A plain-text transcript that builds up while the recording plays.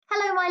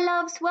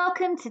loves.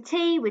 Welcome to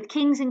Tea with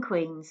Kings and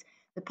Queens,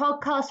 the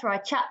podcast where I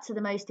chat to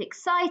the most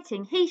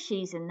exciting he,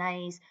 she's, and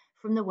theys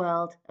from the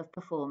world of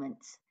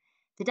performance.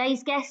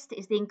 Today's guest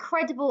is the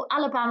incredible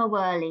Alabama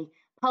Worley,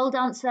 pole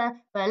dancer,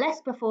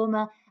 burlesque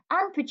performer,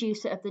 and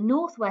producer of the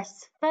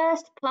Northwest's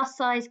first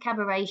plus-size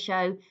cabaret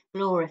show,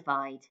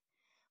 Glorified.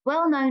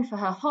 Well known for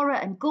her horror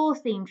and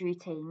gore-themed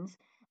routines,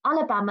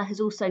 Alabama has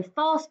also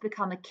fast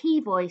become a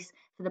key voice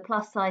for the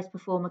plus-size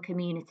performer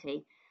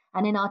community.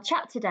 And in our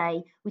chat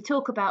today, we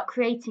talk about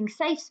creating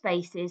safe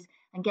spaces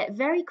and get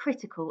very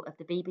critical of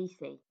the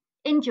BBC.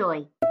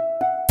 Enjoy.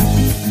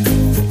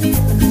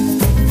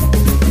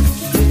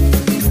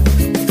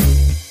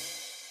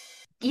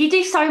 You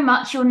do so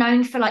much. You're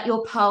known for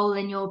your pole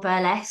and your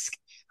burlesque.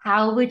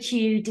 How would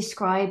you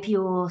describe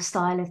your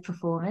style of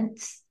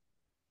performance?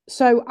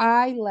 So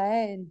I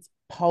learned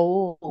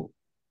pole.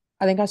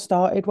 I think I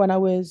started when I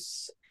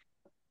was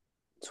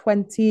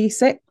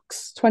 26,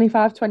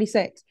 25,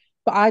 26.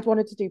 But I'd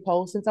wanted to do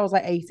pole since I was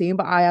 18,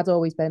 but I had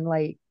always been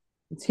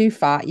too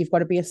fat. You've got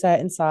to be a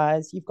certain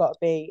size. You've got to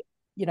be,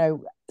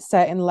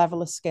 certain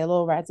level of skill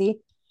already.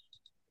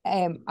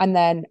 And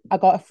then I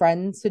got a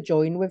friend to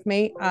join with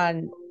me,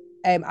 and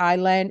I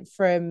learned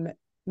from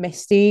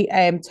Misty,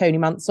 Tony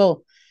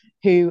Mansell,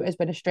 who has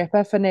been a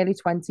stripper for nearly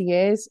 20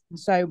 years.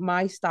 So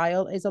my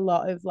style is a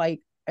lot of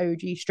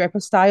OG stripper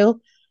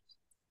style.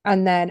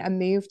 And then I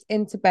moved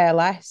into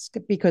burlesque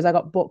because I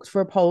got booked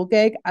for a pole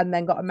gig and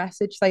then got a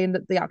message saying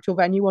that the actual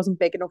venue wasn't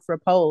big enough for a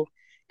pole.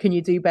 Can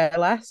you do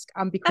burlesque?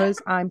 And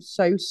because I'm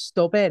so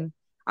stubborn,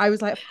 I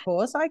was like, of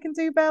course I can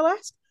do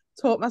burlesque.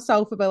 Taught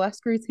myself a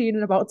burlesque routine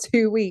in about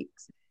 2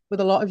 weeks with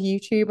a lot of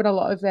YouTube and a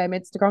lot of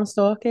Instagram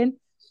stalking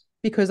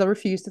because I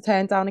refused to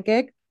turn down a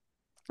gig.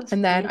 That's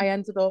And then I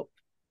brilliant. ended up,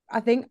 I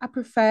think I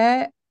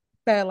prefer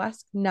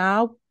burlesque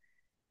now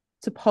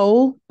to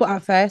pole. But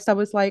at first I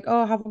was like,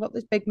 oh, I haven't got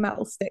this big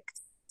metal stick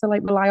to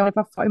rely on if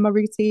I've got in my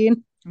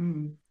routine.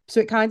 Mm. So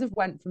it kind of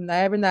went from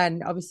there. And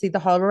then obviously the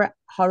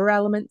horror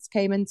elements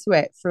came into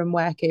it from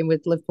working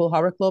with Liverpool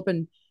Horror Club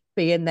and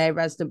being their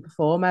resident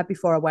performer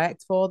before I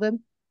worked for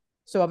them.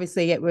 So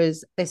obviously it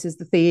was, this is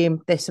the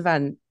theme, this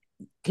event.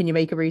 Can you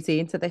make a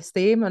routine to this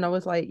theme? And I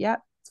was like, yeah,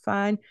 it's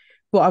fine.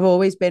 But I've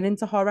always been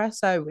into horror,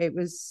 so it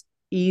was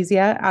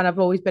easier. And I've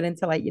always been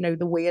into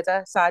the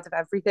weirder side of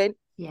everything.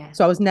 Yeah.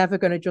 So I was never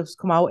going to just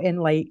come out in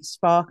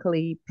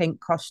sparkly pink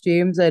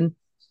costumes and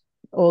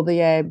all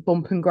the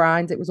bump and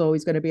grind. It was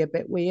always going to be a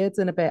bit weird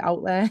and a bit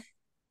out there.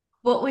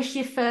 What was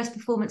your first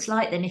performance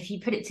like then? If you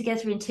put it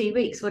together in 2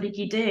 weeks, what did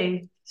you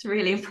do? It's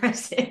really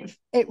impressive.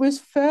 It was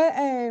for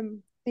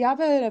they have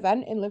an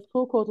event in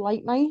Liverpool called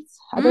Light Night.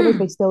 I don't know if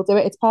they Mm. still do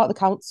it. It's part of the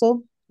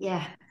council.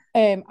 Yeah.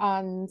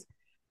 And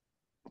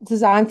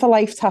Design for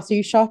Life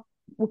tattoo shop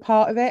were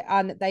part of it,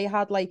 and they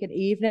had an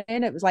evening.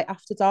 It was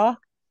after dark,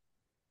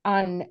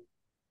 and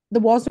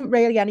there wasn't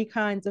really any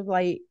kind of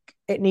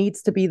it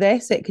needs to be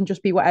this. It can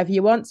just be whatever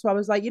you want. So I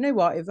was like, you know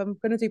what? If I'm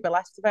gonna do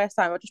burlesque the first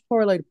time, I'll just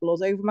pour a load of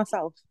blood over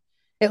myself.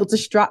 It'll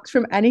distract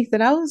from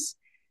anything else.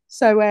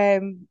 So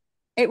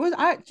it was.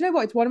 Do you know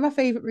what? It's one of my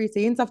favorite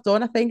routines I've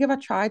done. I think if I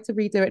tried to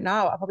redo it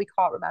now, I probably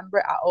can't remember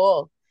it at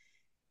all.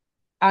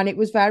 And it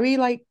was very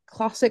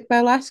classic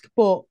burlesque,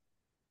 but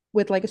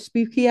with a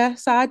spookier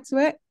side to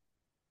it.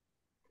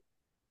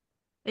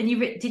 And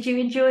did you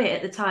enjoy it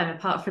at the time,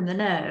 apart from the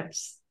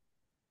nerves?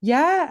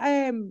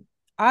 Yeah,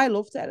 I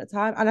loved it at the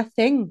time, and I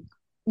think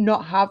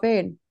not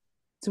having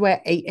to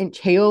wear 8-inch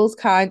heels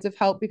kind of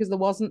helped because there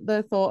wasn't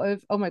the thought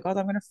of, oh my God,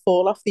 I'm going to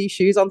fall off these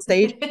shoes on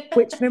stage,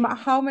 which no matter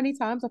how many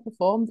times I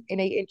performed in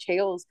 8-inch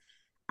heels,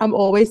 I'm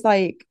always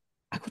like,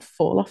 I could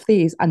fall off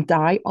these and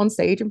die on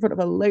stage in front of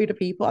a load of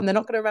people, and they're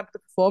not going to remember the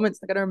performance.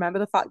 They're going to remember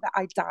the fact that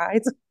I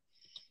died.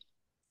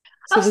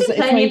 So I've seen it's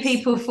plenty of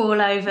people fall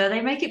over.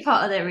 They make it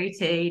part of their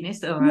routine.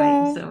 It's all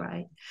right. It's yeah. all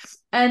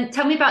right.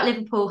 Tell me about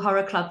Liverpool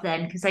Horror Club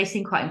then, because they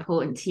seem quite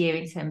important to you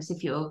in terms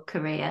of your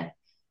career.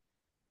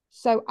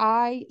 So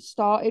I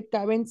started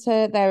going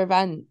to their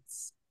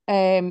events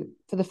for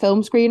the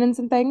film screenings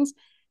and things.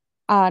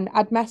 And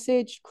I'd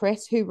messaged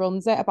Chris, who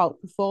runs it,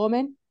 about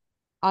performing.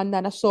 And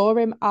then I saw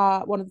him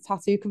at one of the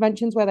tattoo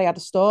conventions where they had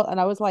a store. And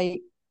I was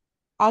like,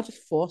 I'll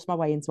just force my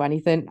way into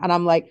anything. And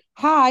I'm like,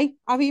 hi,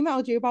 I've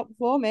emailed you about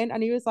performing.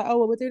 And he was like, oh,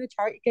 well, we're doing a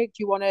charity gig.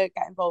 Do you want to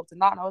get involved in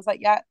that? And I was like,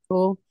 yeah,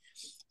 cool.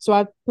 So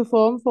I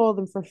performed for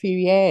them for a few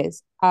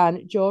years.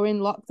 And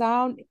during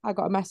lockdown, I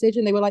got a message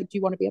and they were like, do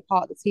you want to be a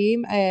part of the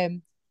team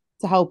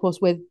to help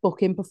us with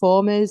booking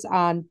performers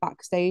and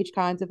backstage,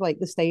 kind of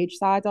the stage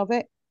side of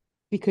it?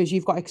 Because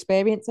you've got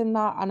experience in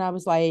that. And I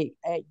was like,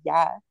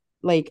 yeah,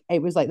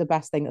 it was the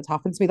best thing that's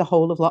happened to me the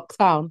whole of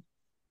lockdown.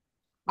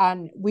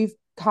 And we've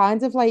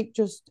kind of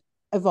just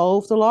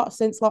evolved a lot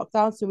since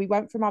lockdown. So we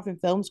went from having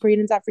film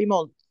screenings every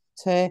month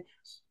to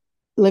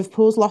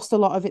Liverpool's lost a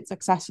lot of its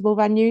accessible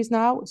venues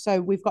now. So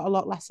we've got a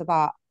lot less of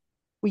that.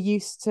 We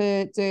used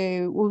to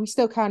do, well, we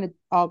still kind of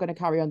are going to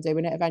carry on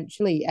doing it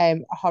eventually. A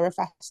horror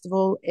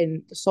festival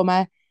in the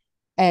summer.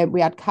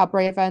 We had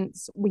cabaret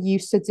events. We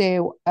used to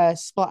do a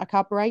splatter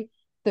cabaret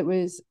that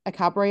was a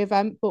cabaret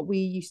event, but we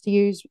used to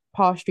use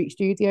Parr Street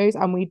Studios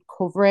and we'd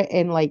cover it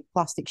in like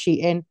plastic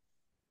sheeting.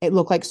 It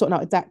looked like something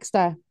out of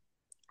Dexter.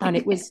 And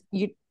it was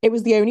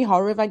the only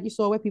horror event you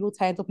saw where people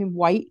turned up in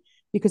white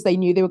because they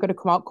knew they were going to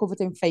come out covered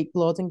in fake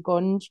blood and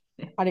gunge.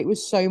 And it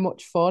was so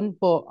much fun.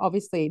 But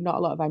obviously not a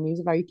lot of venues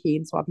are very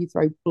keen to have you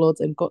throw blood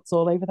and guts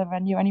all over the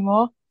venue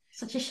anymore.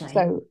 Such a shame.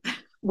 So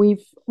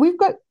we've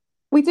got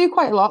we do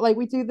quite a lot. Like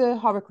we do the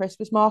horror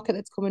Christmas market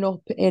that's coming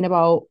up in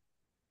about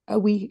the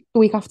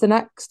week after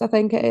next, I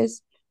think it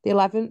is, the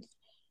 11th.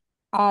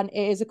 And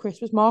it is a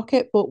Christmas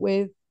market, but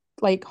with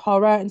like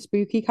horror and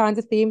spooky kind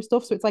of theme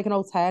stuff. So it's like an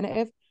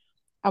alternative.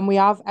 And we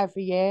have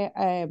every year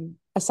a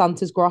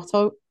Santa's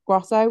grotto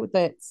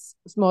that's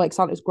it's more like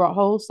Santa's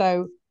grotto.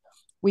 So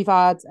we've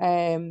had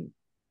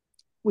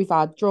we've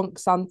had drunk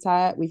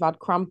Santa, we've had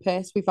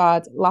Krampus, we've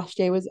had last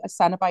year was a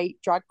Cenobite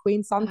drag queen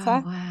Oh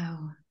Santa.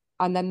 wow.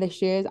 And then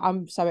this year,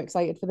 I'm so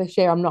excited for this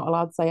year. I'm not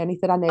allowed to say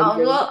anything. I nearly Oh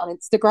ruined it what? on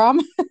Instagram.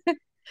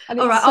 And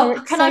All right. it's so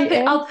I'll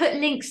exciting. put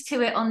links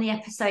to it on the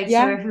episode so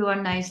Yeah.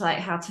 everyone knows like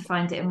how to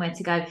find it and where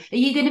to go. Are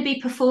you going to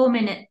be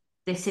performing at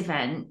this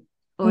event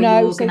or are you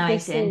No, so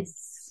organising?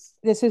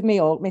 this is me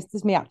all this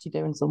is me actually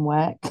doing some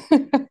work.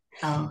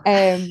 Oh,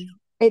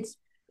 It's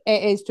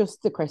it is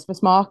just the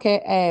Christmas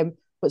market.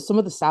 But some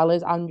of the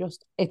sellers I'm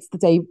just it's the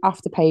day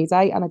after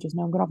payday and I just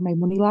know I'm gonna have no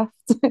money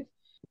left.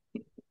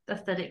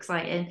 that's that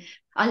exciting.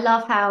 I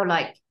love how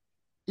like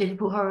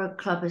Liverpool Horror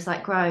Club has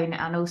like grown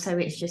and also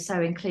it's just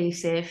so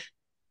inclusive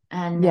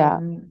and Yeah.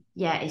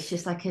 yeah, it's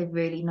just like a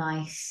really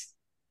nice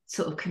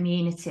sort of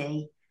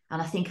community.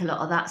 And I think a lot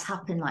of that's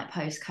happened like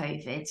post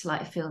COVID to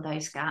like fill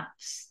those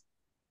gaps.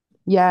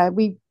 Yeah,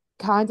 we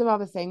kind of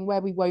have a thing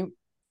where we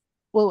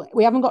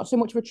haven't got so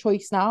much of a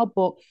choice now,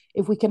 but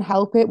if we can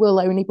help it, we'll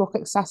only book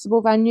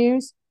accessible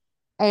venues.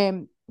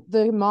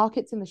 The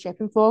market's in the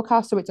shipping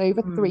forecast, so it's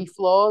over Mm, 3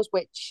 floors,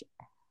 which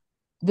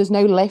there's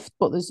no lift,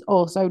 but there's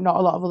also not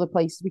a lot of other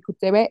places we could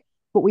do it.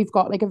 But we've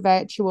got like a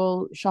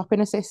virtual shopping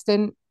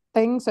assistant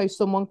thing, so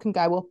someone can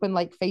go up and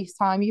like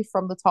FaceTime you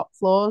from the top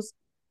floors,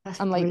 that's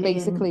and like brilliant.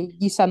 basically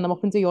you send them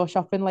up and do your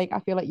shopping. Like I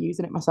feel like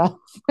using it myself.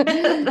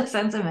 That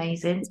sounds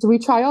amazing. So we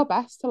try our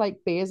best to like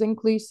be as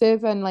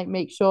inclusive and like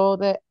make sure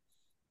that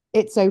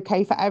it's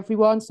okay for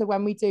everyone. So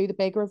when we do the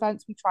bigger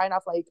events, we try and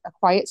have like a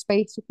quiet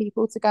space for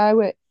people to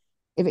go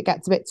if it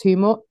gets a bit too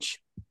much.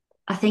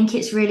 I think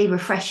it's really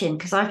refreshing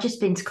because I've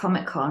just been to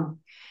Comic Con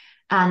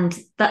and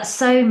that's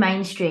so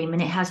mainstream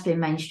and it has been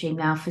mainstream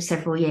now for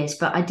several years.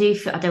 But I do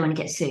feel I don't want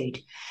to get sued,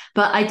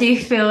 but I do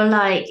feel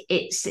like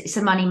it's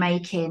a money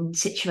making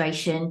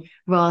situation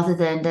rather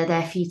than they're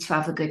there for you to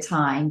have a good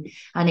time.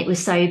 And it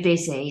was so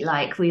busy,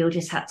 like we all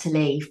just had to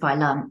leave by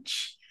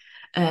lunch.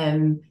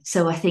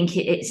 So I think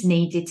it's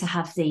needed to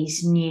have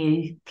these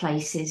new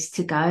places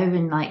to go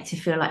and like to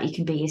feel like you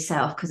can be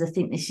yourself because I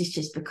think this has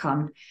just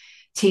become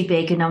too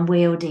big and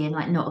unwieldy and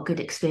like not a good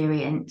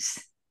experience.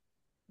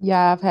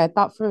 Yeah, I've heard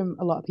that from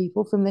a lot of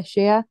people from this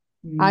year.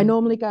 I Mm,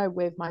 normally go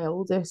with my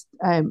oldest,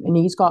 and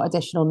he's got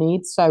additional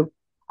needs. So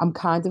I'm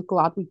kind of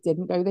glad we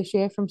didn't go this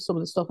year from some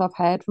of the stuff I've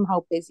heard from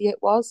how busy it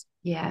was.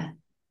 yeah.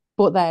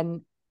 But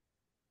then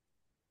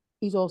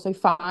he's also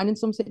fine in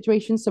some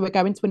situations. So we're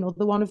going to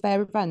another one of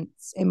their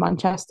events in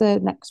Manchester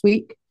next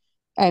week,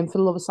 for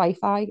the Love of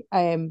Sci-Fi.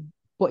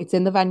 But it's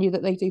in the venue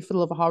that they do for the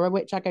Love of Horror,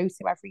 which I go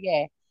to every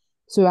year.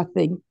 So I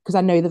think because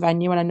I know the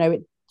venue and I know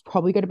it's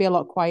probably going to be a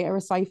lot quieter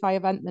a sci-fi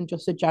event than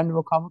just a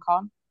general Comic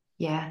Con.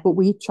 Yeah. But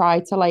we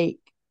try to like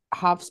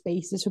have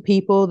spaces for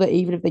people that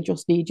even if they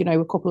just need,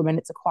 a couple of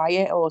minutes of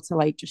quiet or to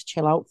like just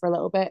chill out for a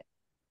little bit.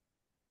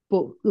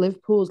 But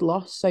Liverpool's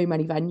lost so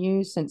many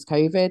venues since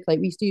COVID. Like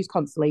we used to use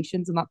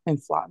Constellations and that's been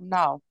flattened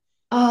now.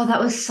 Oh, that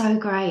was so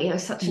great. It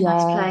was such a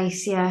nice Yeah,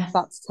 place. Yeah.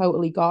 that's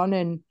totally gone.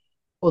 And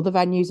other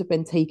venues have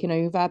been taken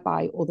over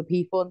by other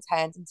people and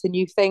turned into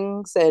new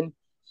things. And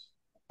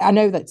I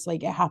know that's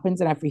like it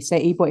happens in every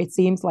city, but it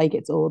seems like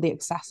it's all the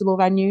accessible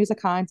venues are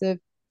kind of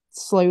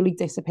slowly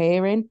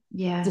disappearing,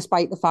 Yeah.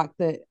 despite the fact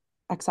that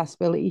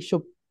accessibility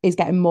should is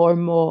getting more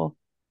and more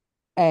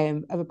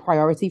of a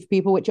priority for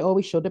people, which it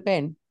always should have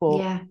been, but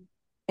Yeah.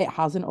 it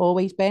hasn't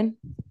always been.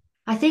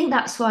 I think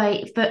that's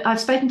why, but I've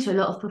spoken to a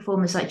lot of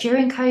performers like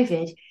during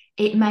COVID,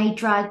 it made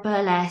drag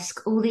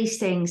burlesque, all these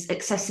things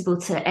accessible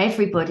to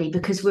everybody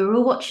because we were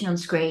all watching on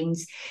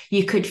screens.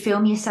 You could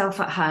film yourself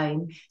at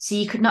home. So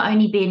you could not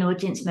only be an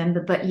audience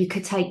member, but you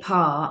could take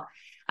part.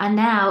 And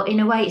now, in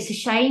a way, it's a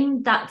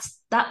shame that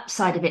that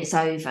side of it's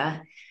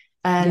over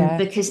Yeah.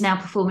 because now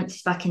performance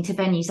is back into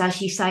venues,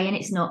 as you say, and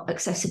it's not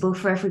accessible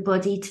for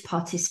everybody to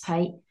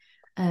participate,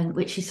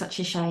 which is such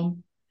a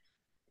shame.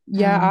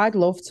 Yeah, Um, I'd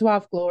love to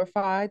have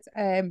glorified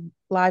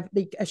live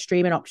like a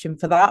streaming option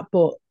for that,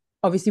 but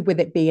obviously with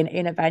it being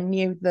in a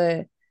venue,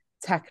 the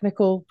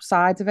technical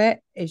side of it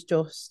is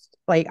just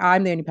like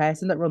I'm the only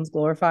person that runs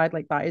glorified.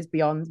 Like that is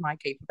beyond my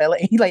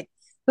capability. Like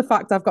the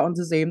fact I've got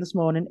onto Zoom this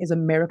morning is a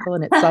miracle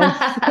in itself.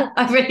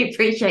 I really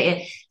appreciate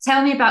it.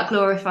 Tell me about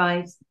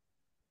Glorified.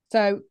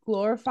 So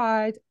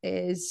glorified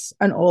is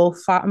an all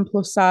fat and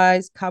plus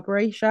size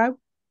cabaret show.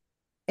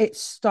 It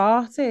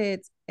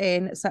started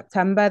in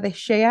September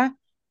this year.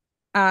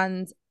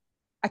 And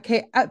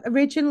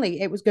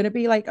originally it was going to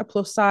be like a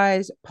plus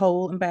size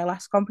pole and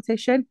burlesque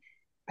competition.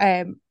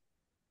 Um,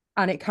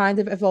 and it kind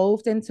of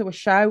evolved into a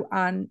show.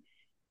 And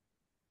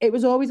it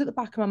was always at the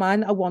back of my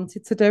mind that I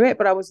wanted to do it,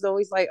 but I was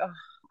always like, oh,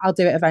 I'll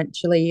do it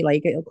eventually.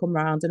 Like it'll come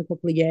around in a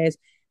couple of years.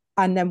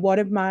 And then one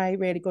of my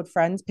really good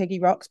friends, Piggy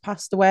Rocks,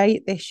 passed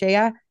away this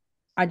year.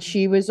 And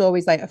she was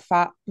always like a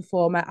fat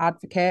performer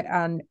advocate,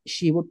 and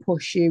she would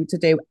push you to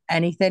do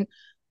anything.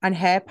 And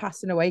her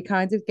passing away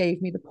kind of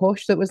gave me the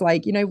push that was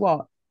like, you know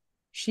what?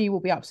 She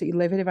will be absolutely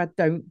livid if I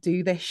don't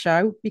do this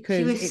show She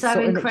because was it's so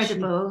something that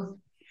incredible.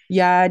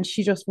 yeah, and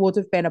she just would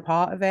have been a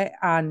part of it.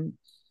 And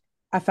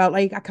I felt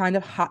like I kind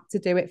of had to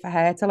do it for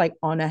her to like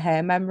honor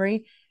her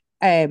memory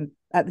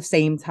at the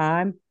same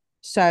time.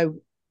 So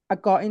I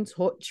got in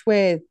touch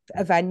with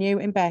a venue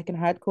in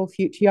Birkenhead called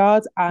Future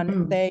Yard, and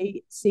Mm.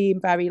 they seem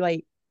very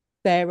like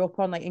they're up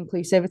on like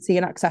inclusivity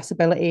and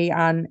accessibility,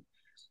 and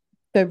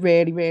they're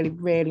really, really,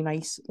 really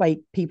nice like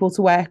people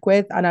to work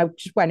with. And I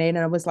just went in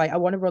and I was like, I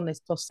want to run this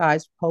plus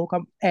size pole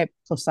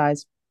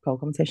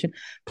competition,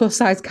 plus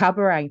size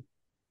cabaret.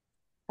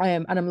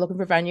 And I'm looking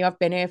for a venue. I've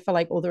been here for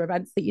like other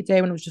events that you do,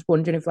 and I was just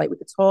wondering if like we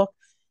could talk.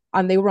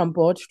 And they were on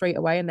board straight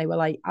away, and they were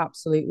like,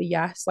 absolutely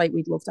yes, like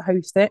we'd love to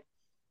host it.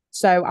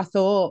 So I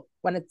thought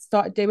when I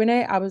started doing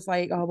it, I was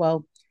like, oh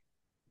well,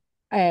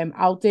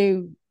 I'll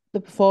do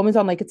the performance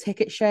on like a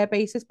ticket share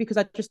basis because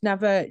I just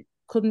never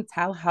couldn't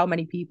tell how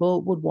many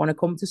people would want to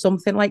come to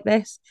something like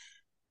this.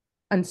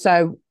 And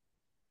so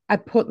I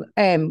put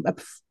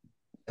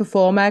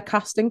performer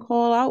casting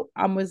call out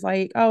and was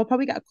like, oh, I'll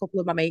probably get a couple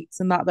of my mates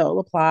and that'll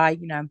apply,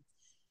 you know.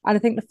 And I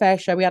think the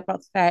first show we had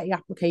about 30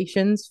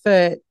 applications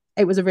for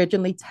it was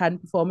originally 10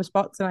 performer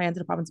spots and I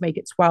ended up having to make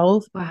it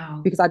 12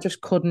 Wow. because I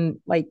just couldn't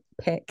like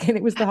pick. And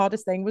it was the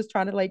hardest thing was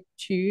trying to like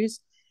choose.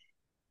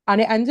 And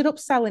it ended up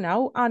selling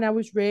out. And I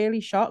was really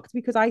shocked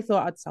because I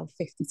thought I'd sell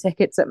 50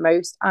 tickets at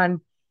most. And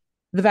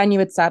the venue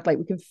had said like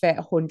we can fit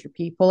 100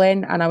 people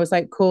in. And I was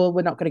like, cool,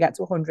 we're not going to get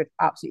to 100.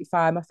 Absolutely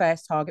fine. My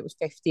first target was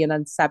 50 and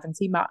then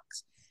 70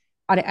 max.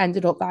 And it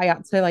ended up that I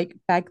had to like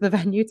beg the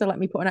venue to let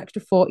me put an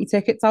extra 40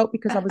 tickets out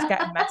because I was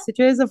getting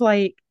messages of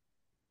like,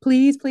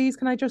 please, please,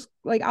 can I just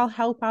like I'll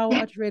help out.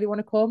 I just really want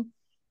to come.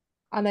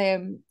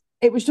 And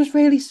it was just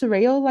really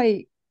surreal,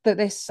 like that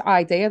this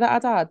idea that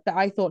I'd had that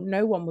I thought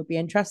no one would be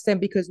interested in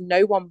because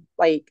no one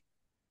like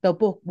they'll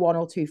book one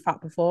or two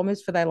fat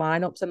performers for their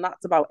lineups and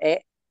that's about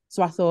it.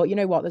 So I thought, you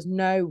know what, there's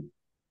no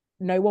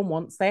one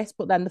wants this.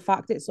 But then the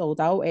fact it sold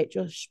out, it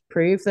just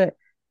proved that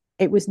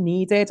it was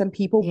needed and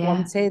people Yeah.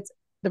 wanted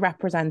the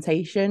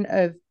representation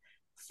of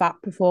fat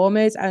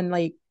performers. And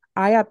like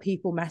I had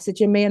people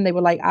messaging me and they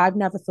were like, I've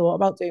never thought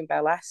about doing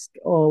burlesque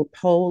or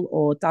pole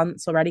or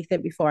dance or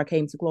anything before I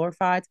came to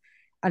Glorified.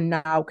 And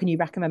now can you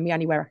recommend me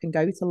anywhere I can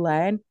go to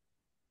learn?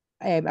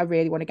 I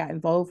really want to get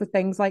involved with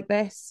things like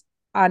this.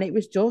 And it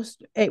was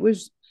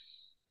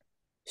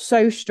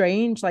so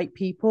strange. Like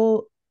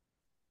people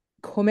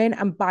coming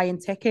and buying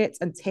tickets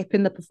and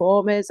tipping the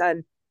performers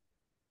and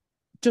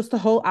just the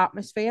whole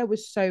atmosphere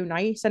was so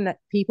nice and that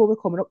people were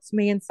coming up to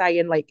me and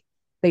saying like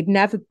they'd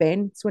never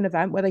been to an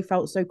event where they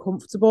felt so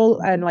comfortable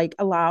and like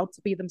allowed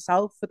to be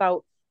themselves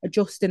without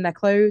adjusting their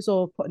clothes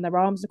or putting their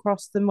arms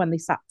across them when they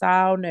sat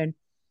down and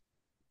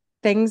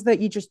things that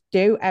you just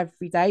do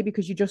every day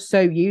because you're just so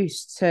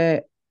used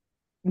to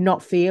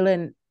not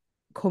feeling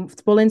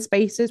comfortable in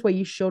spaces where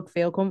you should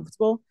feel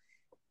comfortable.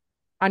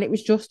 And it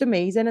was just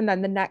amazing. And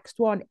then the next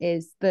one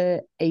is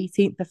the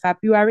 18th of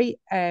February.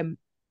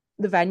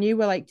 The venue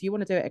were like, do you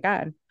want to do it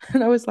again?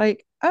 And I was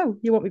like, oh,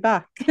 you want me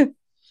back?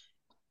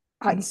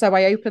 And so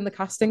I opened the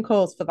casting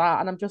calls for that.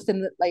 And I'm just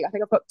in the, like, I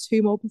think I've got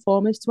two more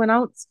performers to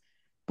announce.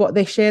 But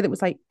this year there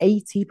was like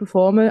 80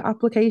 performer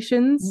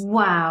applications.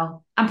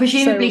 Wow. And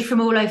presumably So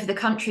from all over the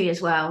country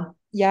as well.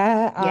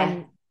 yeah, Yeah.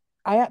 and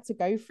I had to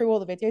go through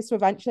all the videos. So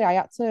eventually I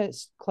had to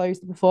close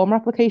the performer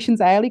applications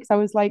early because I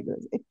was like,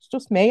 it's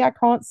just me. I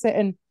can't sit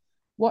and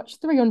watch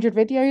 300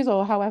 videos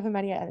or however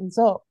many it ends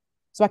up.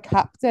 So I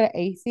capped it at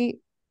 80.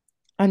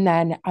 And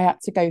then I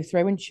had to go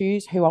through and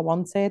choose who I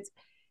wanted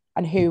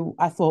and who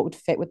I thought would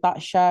fit with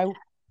that show.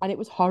 And it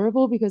was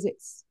horrible because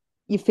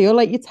you feel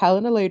like you're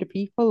telling a load of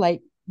people,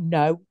 like,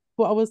 no.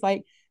 But I was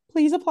like,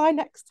 please apply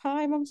next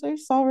time. I'm so Well,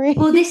 sorry.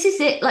 this is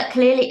it. Like,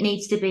 clearly, it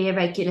needs to be a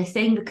regular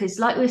thing because,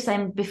 like we were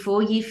saying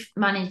before, you've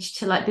managed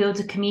to like build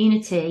a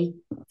community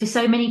for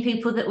so many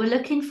people that were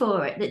looking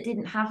for it that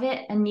didn't have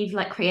it, and you've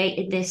like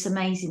created this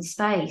amazing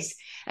space.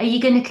 Are you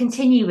going to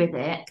continue with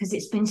it? Because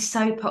it's been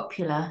so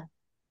popular.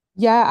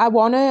 Yeah, I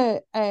want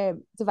to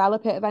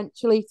develop it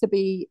eventually to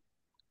be,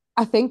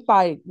 I think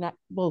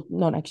well,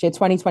 not next year,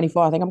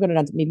 2024, I think I'm going to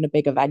end up needing a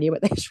bigger venue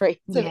at this rate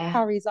if it Yeah.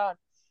 carries on.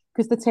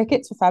 Because the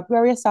tickets for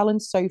February are selling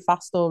so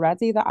fast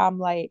already that I'm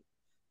like,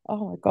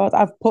 oh my God,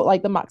 I've put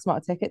like the max amount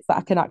of tickets that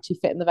I can actually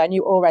fit in the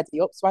venue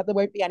already up. So there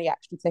won't be any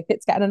extra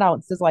tickets getting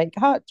announced as like,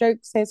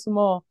 jokes, here's some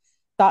more.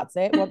 That's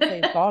it once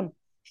they've gone.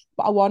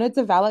 But I want to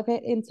develop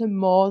it into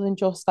more than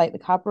just like the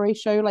cabaret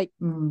show. Like,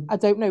 Mm. I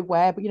don't know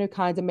where, but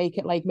kind of make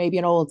it like maybe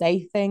an all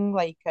day thing,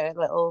 like a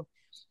little.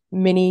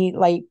 mini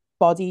like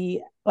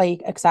body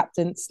like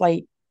acceptance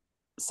like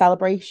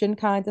celebration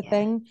kind of Yeah,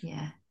 thing.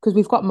 yeah. Because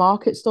we've got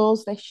market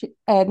stalls this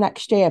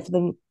next year for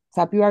the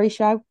February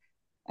show.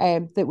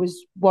 That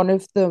was one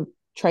of the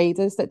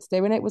traders that's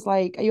doing it was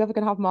like, "Are you ever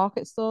going to have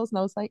market stalls?" And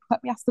I was like,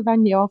 "Let me ask the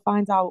venue, I'll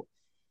find out."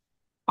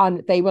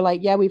 And they were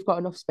like, "Yeah, we've got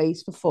enough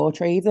space for 4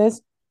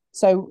 traders."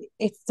 So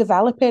it's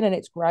developing and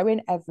it's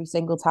growing every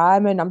single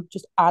time, and I'm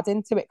just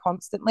adding to it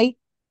constantly.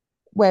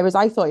 Whereas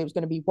I thought it was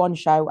going to be one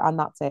show and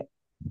that's it,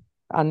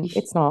 and You, sh-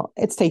 it's not.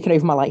 It's taken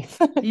over my life.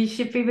 you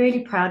should be really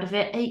proud of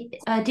it.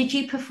 Did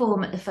you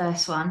perform at the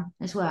first one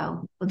as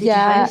well, or did you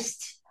Yeah.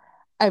 host?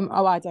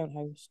 Oh, I don't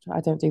host. I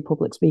don't do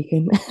public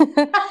speaking.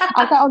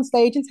 I'll get on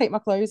stage and take my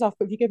clothes off,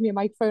 but if you give me a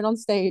microphone on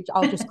stage,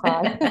 I'll just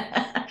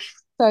cry.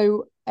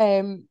 So,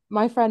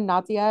 my friend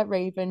Nadia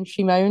Raven,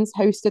 she moans,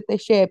 hosted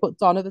this year, but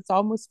Donna the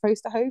Dom was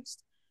supposed to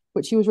host,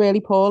 but she was really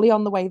poorly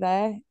on the way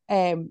there.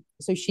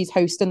 So she's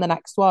hosting the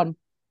next one.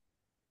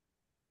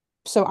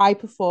 So I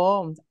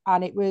performed,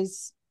 and it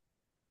was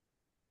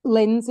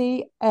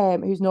Lindsay,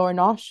 who's Nora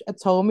Nosh, had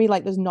told me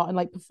like there's nothing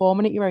like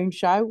performing at your own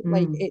show.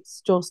 Like Mm.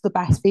 it's just the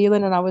best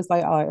feeling. And I was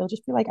like, oh, it'll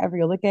just be like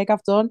every other gig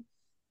I've done.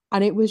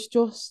 And it was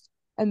just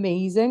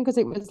amazing because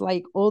it was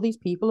like all these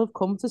people have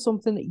come to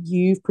something that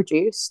you've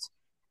produced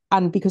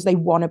and because they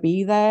want to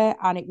be there.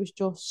 And it was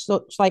just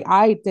such like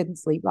I didn't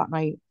sleep that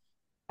night.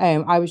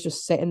 I was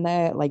just sitting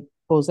there like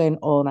buzzing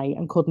all night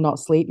and could not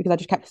sleep because I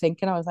just kept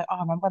thinking, I was like, oh,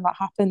 I remember when that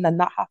happened, then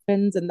that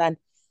happened, and then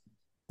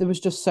there was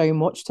just so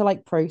much to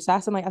like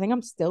process. And like I think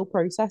I'm still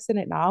processing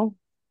it now.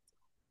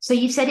 So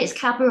you said it's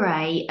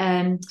cabaret.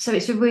 So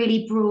it's a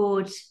really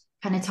broad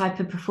kind of type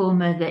of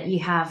performer that you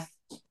have.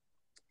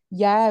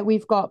 Yeah,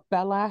 we've got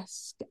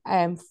burlesque,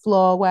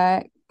 floor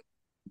work,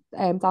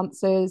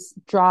 dancers,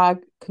 drag,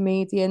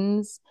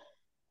 comedians,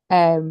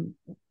 um,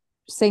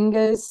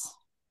 singers,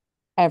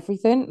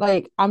 everything.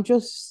 Like I'm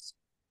just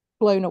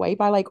blown away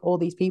by like all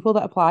these people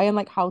that apply and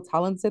like how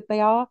talented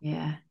they are.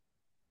 Yeah.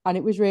 And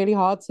it was really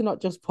hard to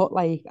not just put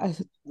like a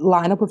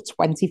lineup of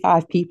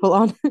 25 people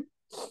on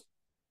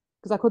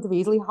because I could have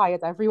easily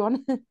hired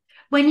everyone.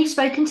 When you've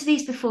spoken to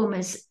these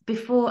performers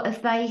before,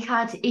 have they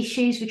had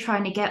issues with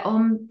trying to get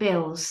on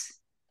bills?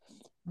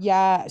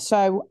 Yeah,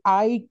 so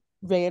I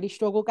really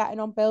struggle getting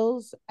on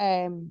bills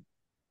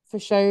for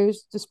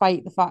shows,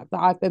 despite the fact that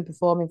I've been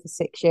performing for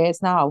 6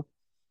 years now.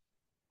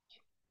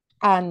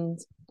 And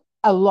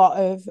a lot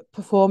of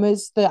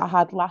performers that I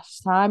had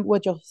last time were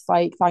just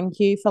like, thank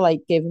you for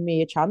like giving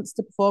me a chance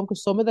to perform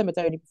because some of them had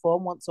only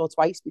performed once or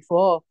twice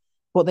before,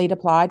 but they'd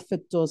applied for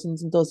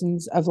dozens and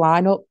dozens of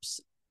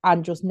lineups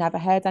and just never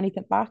heard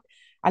anything back.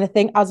 And I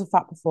think as a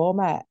fat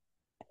performer,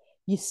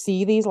 you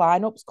see these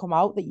lineups come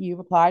out that you've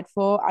applied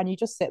for, and you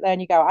just sit there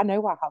and you go, I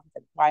know why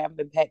I haven't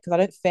been picked because I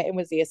don't fit in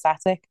with the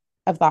aesthetic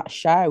of that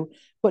show,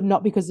 but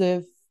not because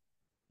of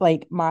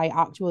like my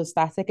actual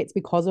aesthetic. It's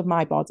because of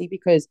my body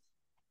because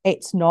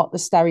it's not the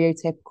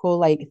stereotypical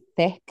like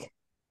thick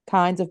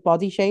kind of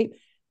body shape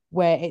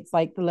where it's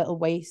like the little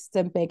waist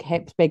and big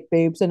hips, big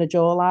boobs, and a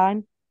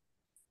jawline.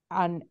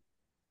 And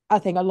I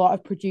think a lot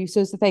of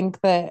producers think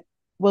that,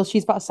 well,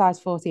 she's got a size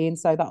 14,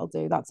 so that'll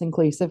do. That's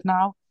inclusive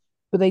now.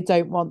 But they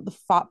don't want the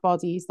fat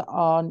bodies that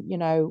aren't,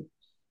 the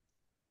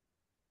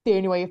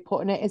only way of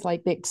putting it is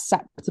like the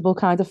acceptable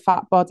kind of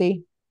fat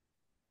body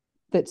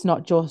that's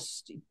not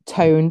just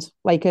toned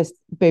like a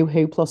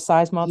boohoo plus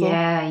size model.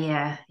 Yeah,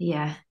 yeah,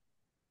 yeah.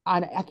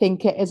 And I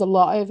think it is a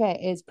lot of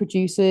it is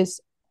producers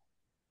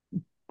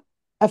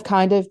have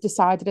kind of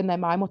decided in their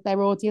mind what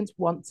their audience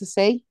want to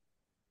see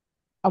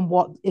and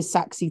what is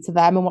sexy to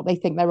them and what they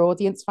think their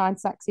audience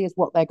finds sexy is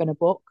what they're going to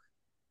book.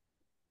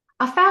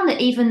 I found that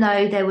even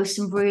though there were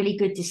some really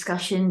good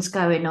discussions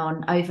going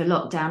on over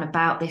lockdown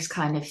about this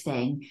kind of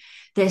thing,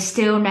 there's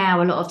still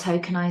now a lot of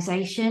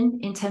tokenization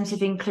in terms of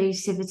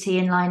inclusivity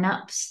in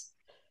lineups.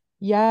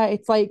 Yeah,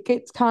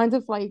 it's kind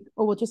of like,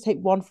 oh, we'll just take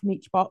one from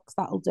each box,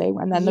 that'll do.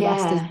 And then the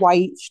rest is Yeah,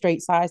 white,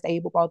 straight sized,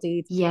 able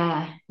bodied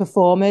yeah.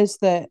 performers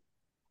that,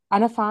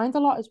 and I find a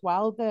lot as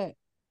well that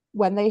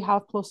when they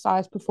have plus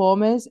size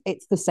performers,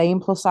 it's the same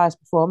plus size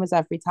performers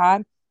every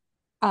time.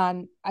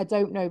 And I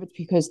don't know if it's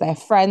because they're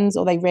friends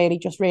or they really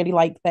just really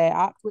like their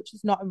act, which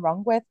is nothing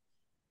wrong with.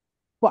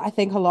 But I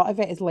think a lot of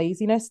it is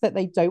laziness that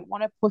they don't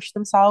want to push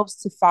themselves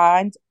to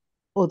find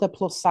other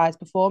plus size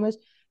performers.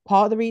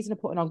 Part of the reason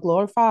of putting on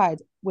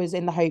Glorified was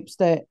in the hopes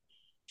that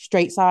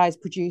straight size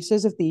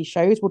producers of these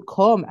shows would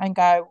come and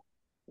go,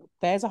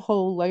 there's a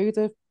whole load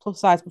of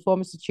plus size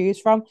performers to choose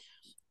from.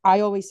 I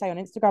always say on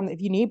Instagram that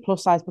if you need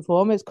plus size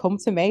performers, come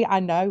to me. I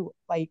know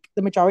like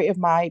the majority of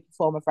my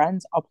performer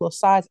friends are plus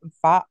size and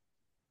fat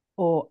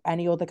or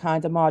any other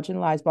kind of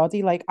marginalized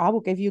body. Like I will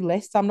give you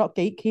lists. I'm not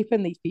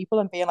gatekeeping these people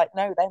and being like,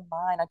 no, they're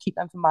mine. I keep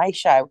them for my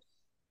show.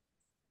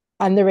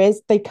 And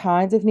they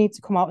kind of need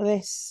to come out of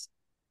this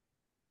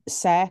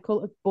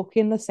circle of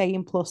booking the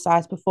same plus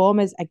size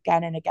performers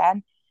again and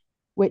again,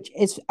 which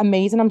is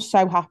amazing. I'm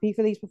so happy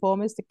for these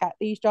performers to get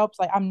these jobs.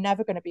 Like I'm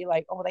never going to be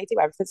like, oh, they do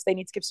everything, so they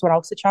need to give someone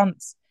else a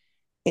chance.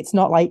 it's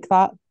not like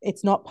that.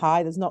 It's not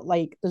pie. There's not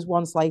like there's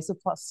one slice of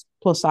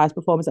plus size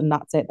performers and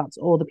that's it. That's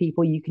all the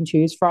people you can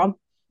choose from.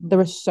 There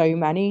are so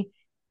many,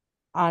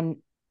 and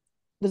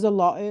there's a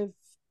lot of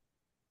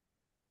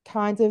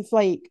kind of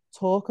like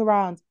talk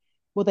around,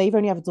 well, they've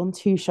only ever done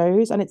 2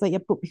 shows, and it's like, yeah,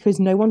 but because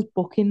no one's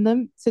booking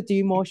them to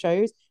do more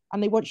shows,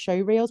 and they want show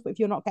reels, but if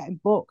you're not getting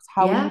booked,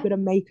 how are you Yeah. going to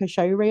make a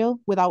show reel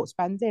without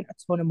spending a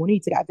ton of money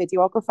to get a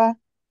videographer?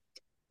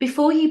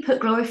 Before you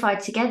put Glorified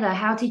together,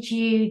 how did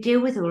you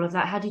deal with all of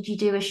that? How did you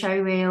do a show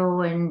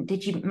reel, and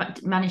did you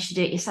manage to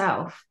do it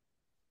yourself?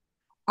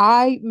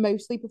 I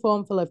mostly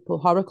performed for Liverpool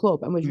Horror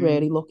Club and was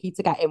really Mm. lucky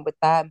to get in with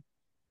them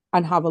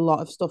and have a lot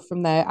of stuff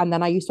from there. And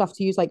then I used to have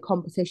to use like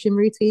competition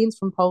routines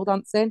from pole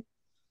dancing.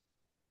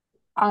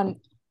 And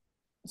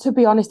to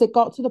be honest, it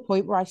got to the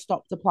point where I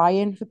stopped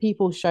applying for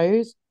people's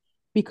shows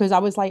because I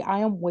was like, I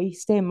am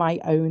wasting my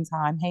own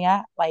time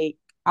here. Like,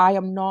 I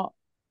am not,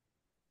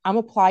 I'm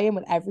applying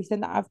with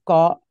everything that I've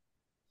got.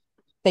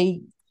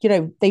 They,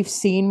 they've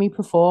seen me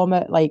perform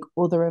at like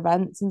other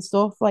events and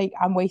stuff. Like,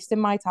 I'm wasting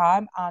my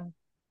time. And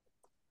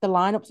the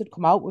lineups had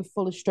come out with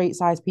full of straight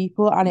size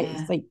people. And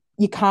it's Yeah. like,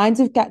 you kind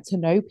of get to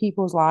know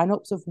people's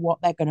lineups of what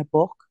they're going to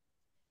book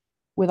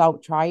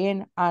without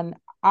trying. And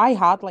I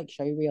had like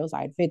show reels,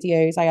 I had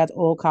videos, I had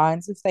all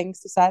kinds of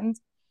things to send.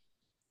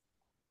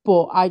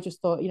 But I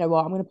just thought, you know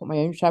what, I'm going to put my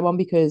own show on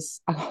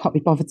because I can't be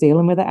bothered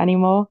dealing with it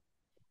anymore.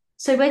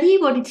 So whether you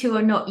wanted to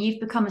or not,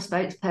 you've become a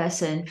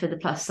spokesperson for the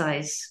plus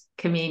size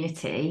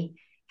community.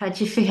 How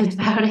do you feel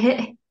about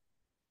it?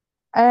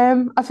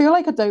 I feel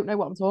like I don't know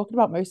what I'm talking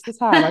about most of the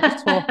time. I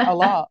just talk a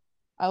lot.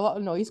 A lot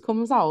of noise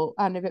comes out,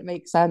 and if it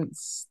makes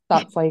sense,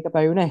 that's like a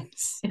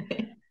bonus.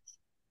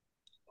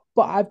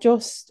 But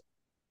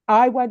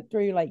I went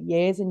through like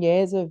years and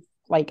years of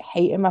like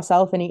hating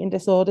myself and eating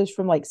disorders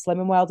from like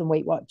Slimming World and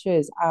Weight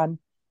Watchers, and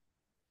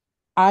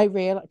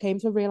came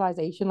to a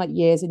realization like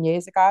years and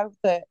years ago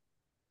that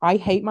I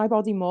hate my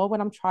body more when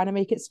I'm trying to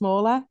make it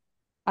smaller.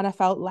 And I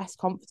felt less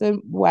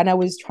confident when I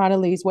was trying to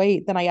lose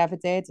weight than I ever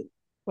did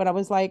when I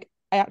was like,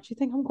 I actually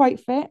think I'm quite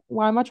fit.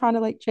 Why am I trying to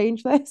like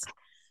change this?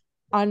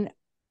 And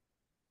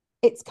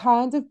it's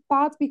kind of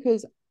bad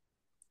because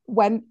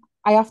when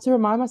I have to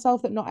remind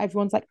myself that not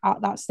everyone's like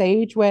at that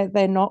stage where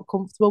they're not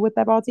comfortable with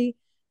their body.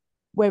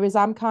 Whereas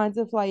I'm kind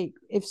of like,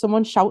 if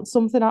someone shouts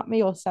something at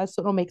me or says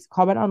something or makes a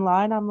comment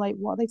online, I'm like,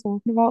 what are they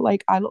talking about?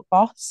 Like, I look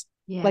boss.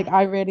 Like, Yeah.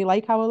 I really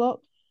like how I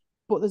look.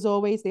 But there's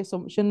always the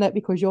assumption that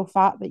because you're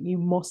fat, that you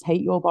must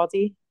hate your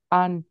body.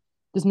 And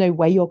there's no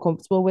way you're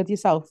comfortable with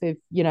yourself if,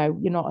 you're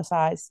not a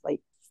size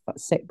like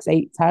 6,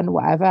 8, 10,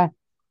 whatever.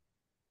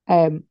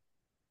 Um,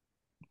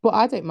 but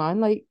I don't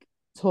mind like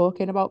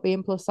talking about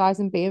being plus size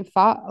and being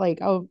fat.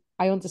 Like, oh,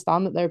 I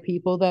understand that there are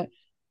people that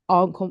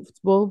aren't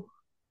comfortable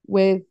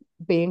with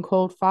being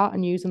called fat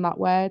and using that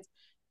word.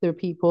 There are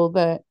people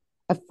that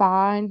are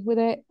fine with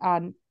it.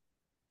 And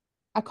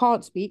I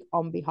can't speak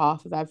on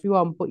behalf of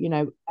everyone, but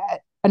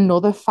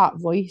another fat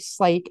voice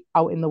like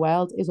out in the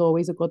world is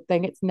always a good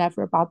thing. It's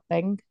never a bad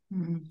thing.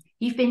 Mm.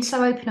 You've been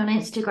so open on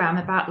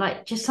Instagram about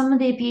like just some of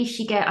the abuse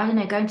you get, I don't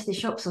know, going to the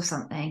shops or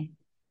something.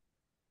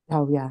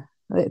 Oh yeah.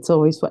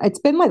 It's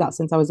been like that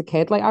since I was a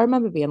kid. Like I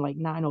remember being like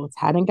 9 or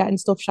 10 and getting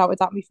stuff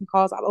shouted at me from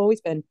cars. I've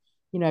always been,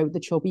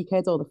 the chubby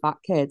kid or the fat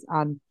kid.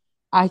 And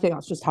I think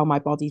that's just how my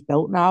body's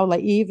built now.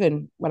 Like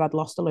even when I'd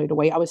lost a load of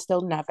weight, I was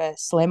still never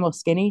slim or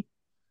skinny.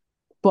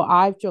 But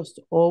I've just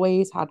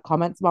always had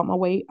comments about my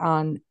weight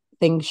and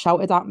things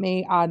shouted at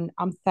me. And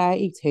I'm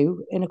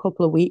 32 in a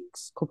couple of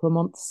weeks, couple of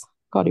months.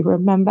 God, you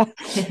remember.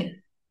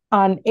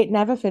 And it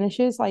never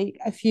finishes. Like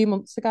a few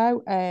months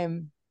ago,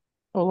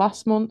 or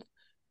last month,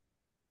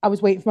 I was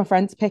waiting for my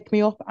friend to pick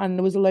me up, and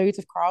there was loads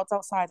of crowds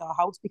outside our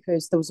house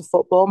because there was a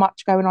football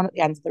match going on at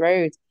the end of the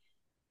road.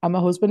 And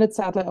my husband had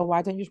said, like, oh,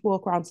 why don't you just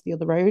walk around to the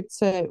other road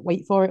to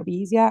wait for it? It'll be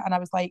easier. And I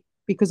was like,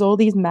 because all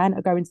these men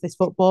are going to this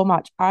football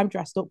match. I'm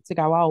dressed up to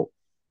go out.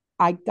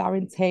 I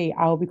guarantee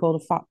I will be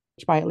called a fat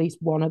bitch by at least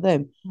one of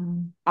them.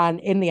 Mm. And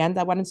in the end,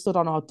 I went and stood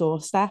on our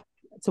doorstep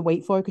to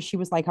wait for her because she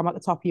was like, I'm at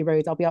the top of your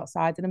road. I'll be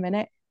outside in a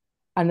minute.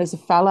 And there's a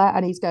fella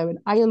and he's going,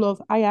 Aya,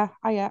 love, Aya,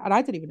 Aya. And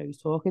I didn't even know he was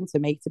talking to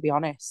me, to be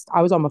honest.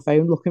 I was on my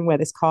phone looking where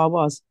this car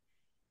was.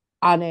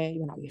 And he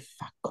went, oh, you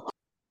fat God,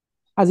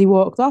 as he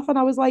walked off. And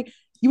I was like,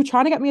 you were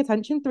trying to get me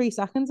attention 3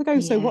 seconds ago.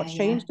 So Yeah, what's yeah.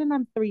 changed in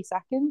them 3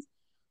 seconds?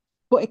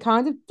 But it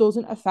kind of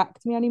doesn't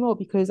affect me anymore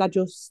because I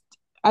just,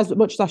 as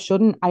much as I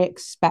shouldn't, I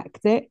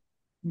expect it.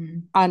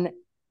 Mm. And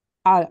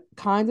I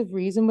kind of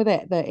reason with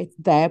it that it's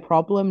their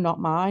problem, not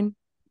mine.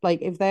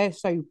 Like if they're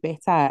so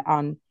bitter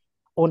and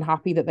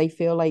unhappy that they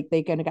feel like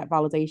they're going to get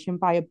validation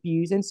by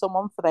abusing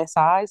someone for their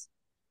size,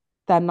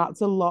 then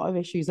that's a lot of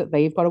issues that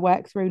they've got to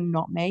work through,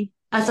 not me.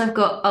 As I've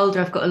got older,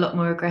 I've got a lot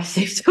more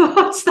aggressive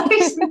towards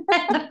those men,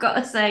 I've got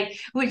to say,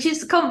 which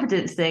is a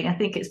confidence thing. I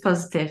think it's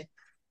positive.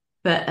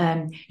 But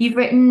you've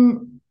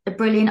written a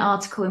brilliant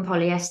article in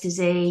Polyester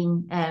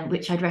Zine,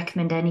 which I'd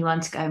recommend anyone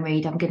to go and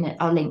read.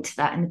 I'll link to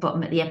that in the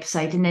bottom of the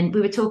episode. And then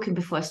we were talking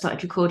before I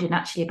started recording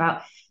actually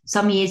about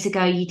some years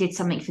ago you did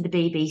something for the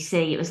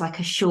BBC. It was like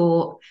a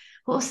short,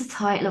 what's the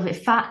title of it?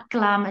 Fat,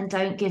 Glam, and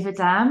Don't Give a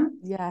Damn.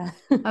 Yeah.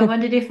 I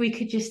wondered if we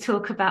could just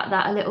talk about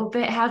that a little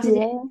bit. How did it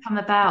Yeah. come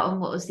about and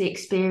what was the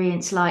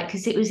experience like?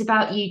 Because it was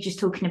about you just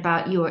talking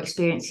about your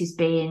experiences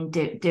doing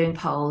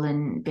pole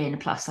and being a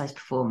plus size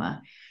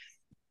performer.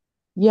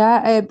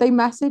 Yeah, they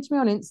messaged me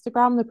on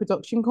Instagram, the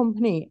production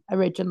company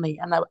originally,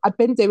 and I'd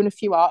been doing a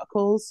few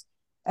articles,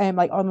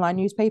 like online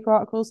newspaper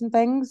articles and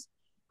things,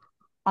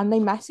 and they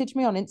messaged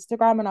me on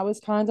Instagram, and I was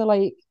kind of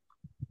like,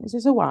 "Is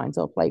this a wind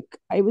up?" Like,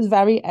 it was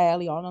very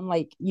early on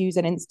like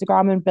using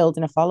Instagram and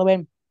building a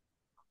following.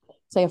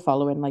 Say a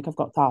following, like I've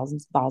got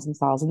thousands, thousands,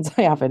 thousands.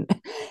 I haven't.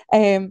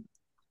 And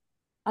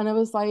I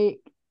was like,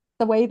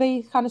 the way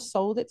they kind of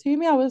sold it to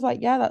me, I was like,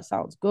 yeah, that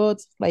sounds good.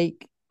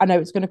 Like, I know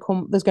it's going to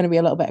come, there's going to be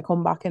a little bit of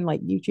comeback in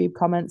like YouTube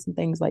comments and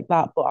things like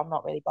that, but I'm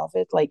not really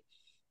bothered. Like,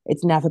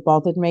 it's never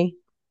bothered me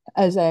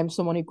as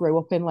someone who grew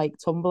up in like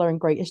Tumblr and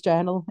Greatest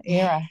Journal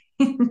era.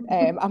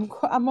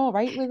 I'm all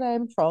right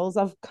with trolls.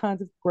 I've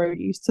kind of grown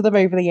used to them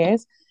over the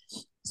years.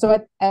 So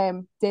I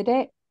did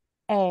it,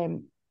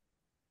 um,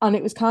 and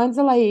it was kind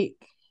of like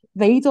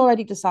they'd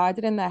already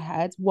decided in their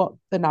head what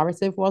the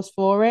narrative was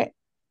for it.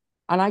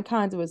 And I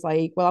kind of was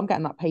like, well, I'm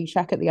getting that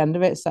paycheck at the end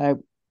of it,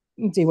 so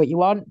do what you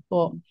want.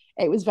 But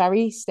it was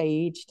very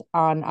staged,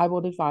 and I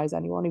would advise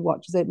anyone who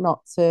watches it not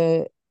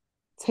to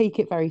take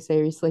it very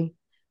seriously.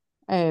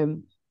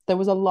 Um, there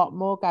was a lot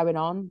more going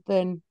on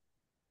than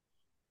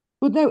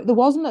well, no, there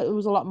wasn't that there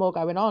was a lot more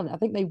going on. I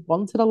think they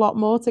wanted a lot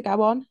more to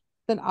go on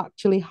than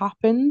actually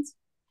happened,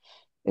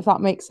 if that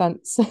makes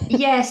sense.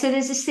 Yeah, so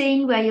there's a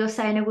scene where you're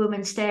saying a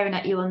woman staring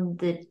at you on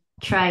the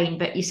train,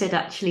 but you said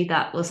actually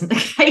that wasn't the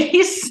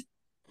case.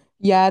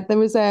 Yeah, there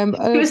was It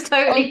was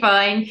totally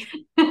fine.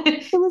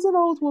 there was an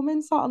old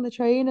woman sat on the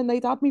train and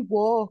they'd had me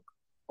walk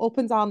up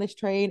and down this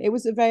train. It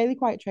was a very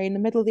quiet train in the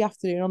middle of the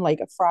afternoon on like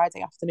a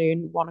Friday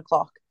afternoon, 1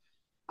 o'clock.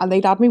 And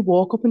they'd had me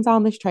walk up and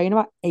down this train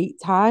about 8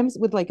 times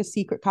with like a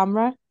secret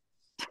camera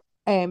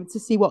to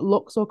see what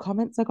looks or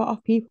comments I got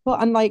off people.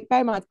 And like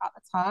bear in mind at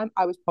the time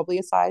I was probably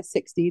a size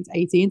 16 to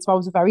 18. So I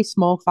was a very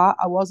small fat.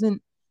 I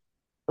wasn't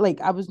like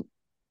I was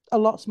a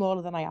lot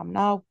smaller than I am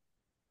now.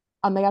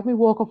 And they had me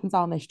walk up and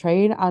down this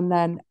train and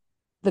then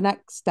the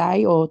next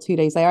day or 2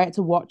 days later, I had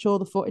to watch all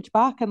the footage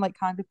back and like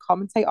kind of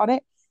commentate on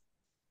it.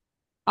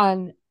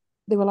 And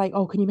they were like,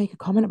 "Oh, can you make a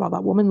comment about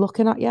that woman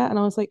looking at you?" And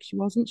I was like, "She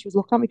wasn't. She was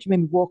looking at me. She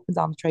made me walk up and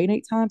down the train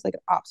 8 times, like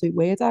an absolute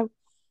weirdo."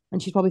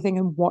 And she's probably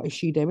thinking, "What is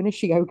she doing? Is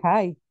she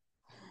okay?"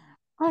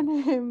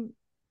 And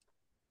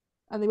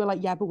they were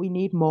like, "Yeah, but we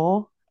need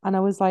more." And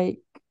I was like,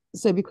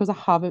 "So because I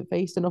haven't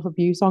faced enough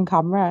abuse on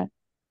camera,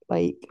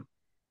 like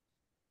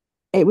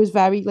it was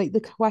very like the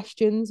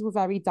questions were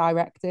very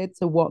directed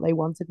to what they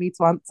wanted me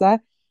to answer."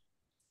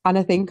 And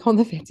I think on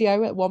the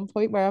video at one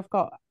point where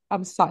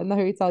I'm sat in the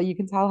hotel, you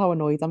can tell how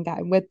annoyed I'm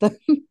getting with them,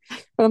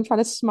 but I'm trying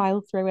to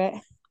smile through it.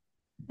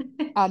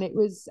 And it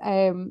was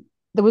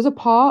there was a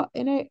part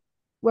in it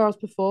where I was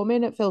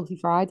performing at Filthy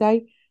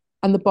Friday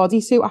and the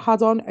bodysuit I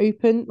had on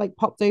open, like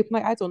popped open,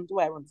 like I had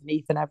underwear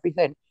underneath and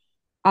everything.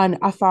 And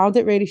I found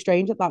it really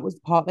strange that that was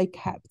the part they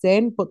kept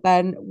in. But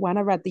then when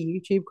I read the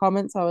YouTube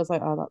comments, I was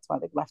like, oh, that's why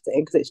they've left it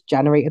in because it's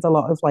generated a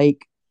lot of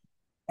like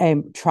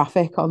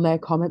traffic on their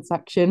comment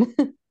section.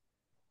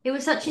 It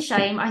was such a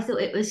shame. I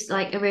thought it was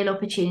like a real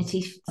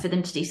opportunity for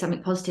them to do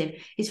something positive.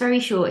 It's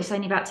very short. It's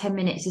only about 10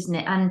 minutes, isn't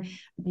it? And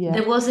Yeah.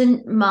 there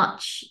wasn't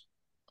much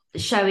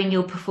showing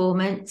your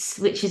performance,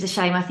 which is a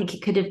shame. I think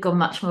it could have gone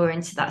much more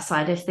into that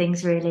side of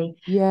things, really.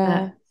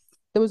 Yeah. But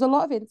There was a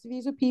lot of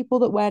interviews with people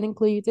that weren't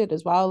included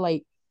as well.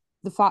 Like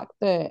the fact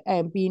that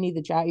Beanie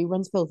the Jet, who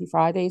runs Filthy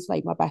Fridays,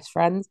 like my best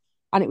friend,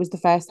 and it was the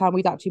first time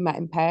we'd actually met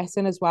in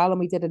person as well, and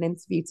we did an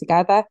interview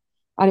together.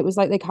 And it was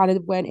like they kind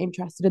of weren't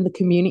interested in the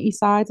community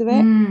side of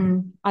it.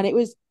 mm, And it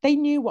was they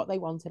knew what they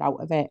wanted out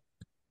of it.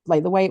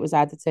 Like the way it was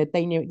edited,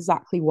 they knew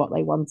exactly what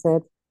they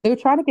wanted. They were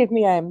trying to give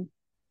me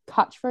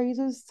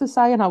catchphrases to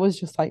say, and I was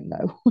just like,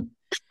 no.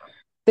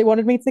 They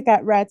wanted me to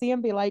get ready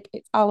and be like,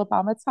 it's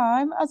Alabama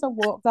time as I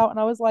walked out. And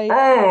I was like,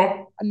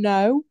 oh,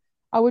 no,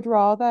 I would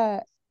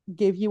rather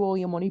give you all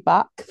your money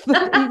back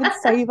than even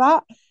say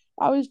that.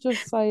 I was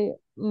just like,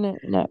 no,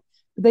 no.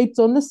 They've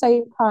done the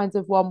same kind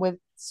of one with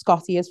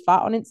Scotty is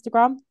fat on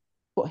Instagram,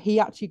 but he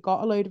actually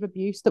got a load of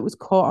abuse that was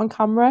caught on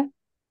camera.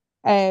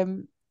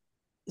 Um,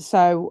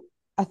 so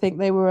I think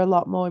they were a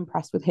lot more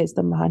impressed with his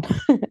than mine.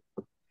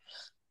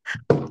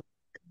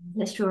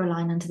 let's draw a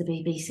line under the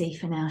BBC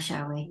for now,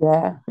 shall we?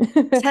 Yeah.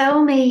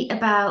 Tell me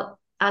about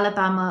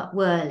Alabama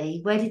Whirly.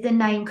 Where did the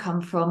name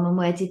come from and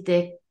where did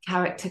the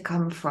character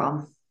come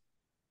from?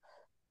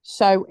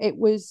 So it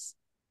was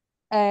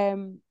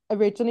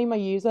originally my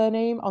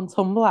username on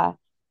Tumblr,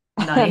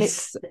 and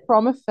Nice. it's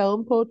from a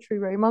film called True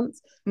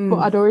Romance, but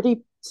Mm. I'd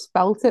already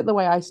spelt it the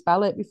way I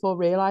spell it before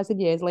realizing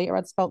years later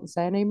I'd spelt the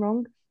surname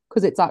wrong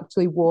because it's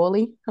actually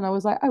Worley, and I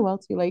was like, oh well,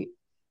 too late.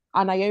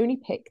 And I only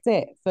picked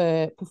it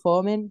for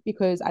performing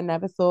because I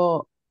never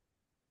thought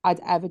I'd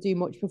ever do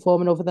much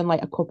performing other than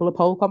like a couple of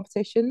pole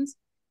competitions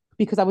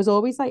because I was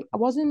always like I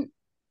wasn't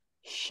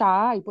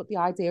shy, but the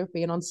idea of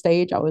being on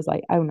stage, I was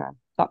like, oh no,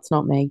 that's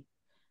not me.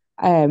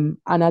 And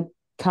I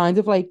kind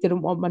of like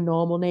didn't want my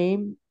normal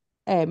name,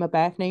 my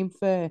birth name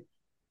for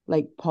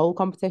like pole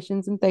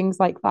competitions and things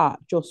like that,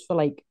 just for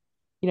like,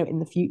 in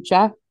the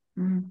future.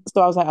 Mm.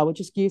 So I was like, I would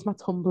just use my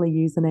Tumblr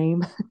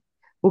username.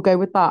 We'll go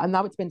with that. And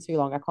now it's been too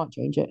long. I can't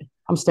change it.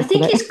 I'm I stuck with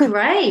think it's it.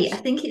 great. I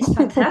think it's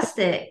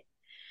fantastic.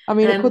 I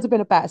mean, it could Um, have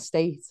been a better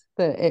state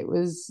that it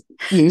was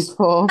used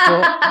for,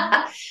 but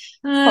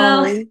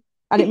well, sorry.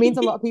 And it means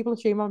a lot of people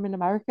assume I'm in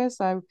America,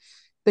 so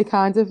they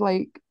kind of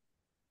like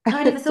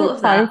I never thought don't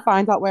of try and that.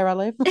 find out where I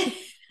live. I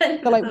They're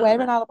never like, thought "Where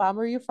in of Alabama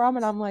are you from?"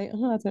 And I'm like,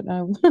 "Oh, I don't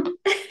know."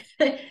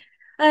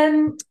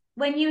 that.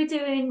 When you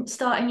were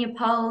starting your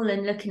poll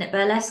and looking at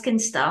burlesque and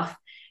stuff,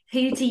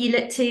 who do you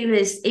look to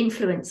as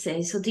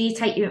influences, or do you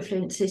take your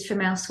influences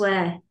from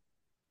elsewhere?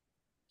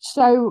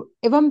 So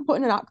if I'm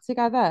putting an act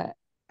together,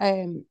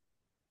 um,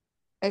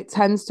 it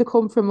tends to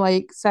come from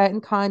like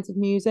certain kinds of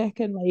music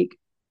and like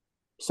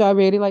so I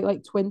really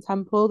like Twin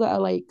Temple that are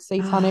like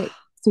satanic Oh,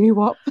 doo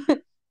wop,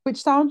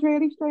 which sounds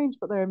really strange,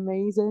 but they're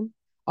amazing.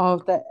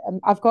 I've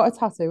got a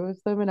tattoo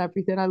of them and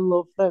everything. I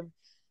love them.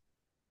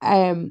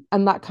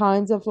 And that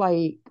kind of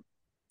like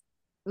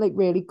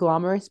really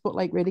glamorous, but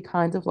like really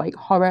kind of like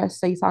horror,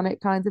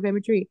 satanic kind of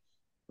imagery.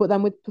 But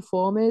then with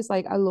performers,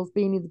 like I love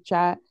Beanie the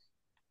Jet.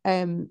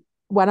 Um,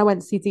 when I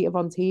went to see Dita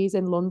Von Teese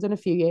in London a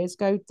few years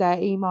ago,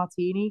 Dirty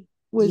Martini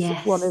was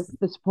one of yes.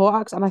 the support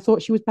acts, and I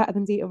thought she was better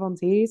than Dita Von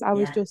Teese. I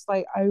was Yeah. just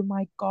like, oh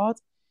my God.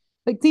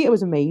 Like Dita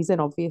was amazing,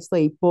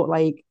 obviously, but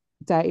like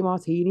Dirty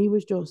Martini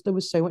was just there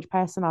was so much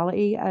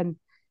personality and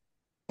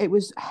it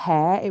was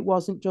her. It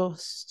wasn't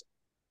just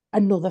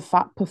another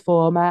fat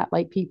performer.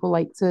 Like people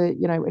like to,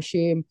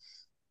 assume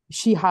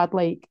she had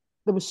like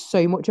there was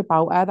so much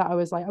about her that I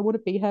was like, I want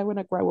to be her when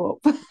I grow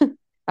up.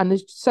 And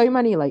there's so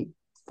many like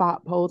fat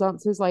pole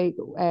dancers. Like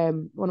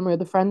one of my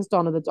other friends,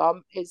 Donna the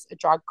Dom, is a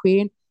drag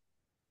queen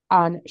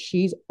and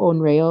she's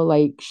unreal.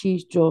 Like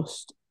she's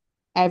just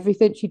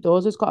everything she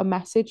does has got a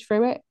message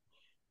through it.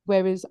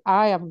 Whereas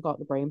I haven't got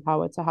the brain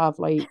power to have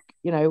like,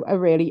 a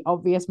really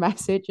obvious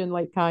message and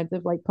like kind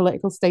of like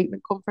political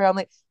statement come through. I'm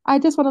like, I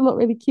just want to look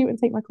really cute and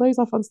take my clothes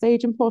off on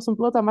stage and pour some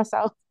blood on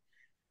myself.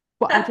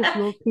 But I just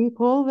love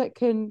people that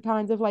can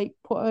kind of like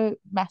put a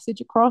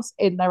message across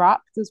in their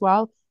act as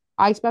well.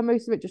 I spend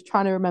most of it just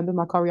trying to remember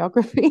my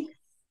choreography.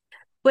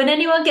 When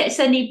anyone gets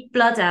any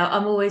blood out,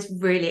 I'm always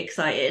really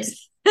excited.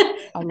 I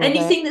love it.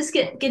 Anything that's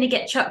going to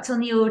get chucked on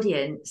the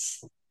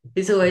audience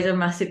is always a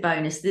massive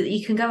bonus that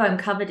you can go home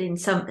covered in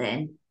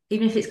something,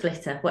 even if it's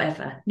glitter,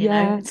 whatever,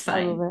 Yeah, it's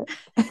I love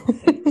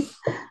fine.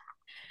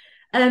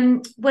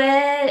 it.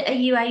 Where are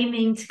you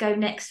aiming to go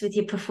next with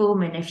your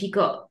performing? Have you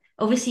got,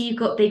 obviously, you've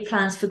got big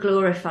plans for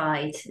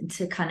Glorified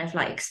to kind of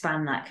like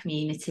expand that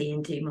community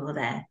and do more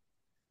there.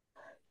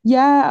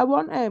 Yeah, I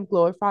want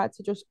Glorified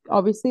to just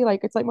obviously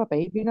like it's like my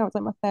baby, it's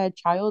like my third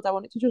child. I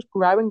want it to just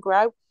grow and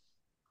grow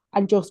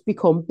and just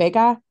become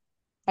bigger.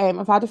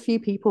 I've had a few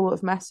people that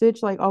have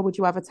messaged like, "Oh, would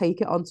you ever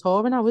take it on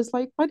tour?" And I was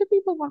like, "Why do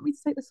people want me to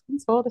take this on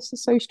tour? This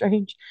is so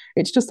strange.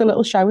 It's just a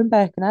little show in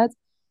Birkenhead."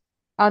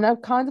 And I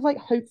kind of like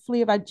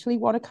hopefully eventually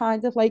want to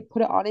kind of like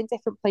put it on in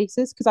different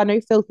places because I know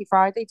Filthy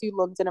Friday do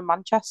London and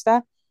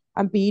Manchester,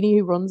 and Beanie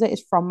who runs it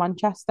is from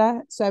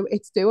Manchester, so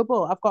it's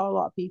doable. I've got a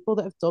lot of people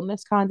that have done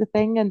this kind of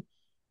thing, and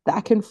that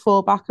I can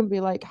fall back and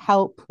be like,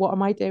 "Help! What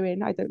am I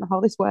doing? I don't know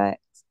how this works."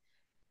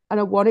 And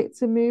I want it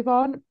to move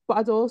on, but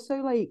I'd also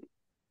like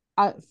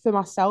for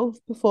myself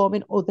perform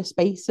in other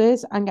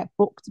spaces and get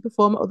booked to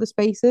perform at other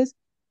spaces.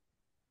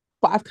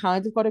 But I've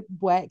kind of got to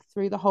work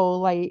through the whole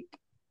like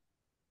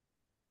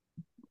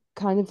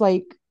kind of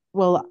like,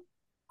 well,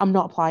 I'm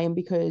not applying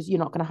because you're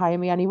not going to hire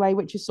me anyway,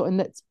 which is something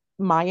that's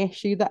my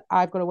issue that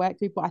I've got to work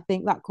through. But I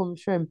think that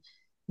comes from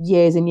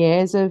years and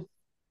years of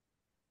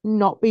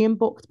not being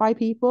booked by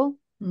people,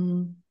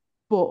 Mm.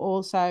 but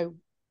also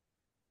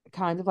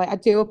kind of like I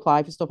do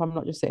apply for stuff. I'm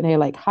not just sitting here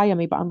like hire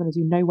me, but I'm going to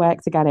do no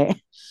work to get it.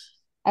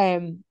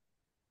 Um,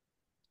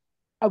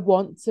 I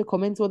want to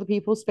come into other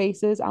people's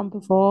spaces and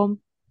perform,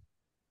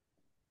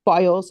 but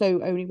I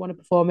also only want to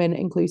perform in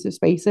inclusive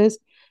spaces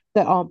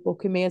that aren't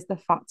booking me as the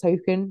fat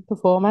token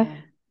performer.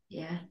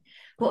 Yeah, yeah.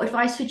 What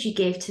advice would you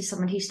give to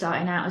someone who's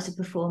starting out as a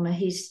performer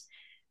who's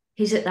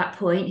at that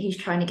point, who's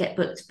trying to get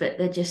booked, but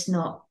they're just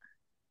not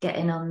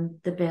getting on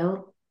the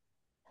bill?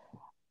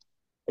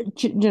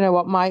 Do you know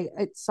what my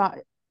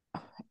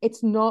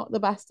it's not the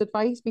best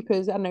advice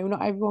because I know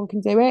not everyone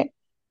can do it,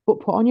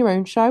 but put on your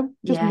own show.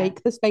 Just Yeah,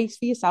 make the space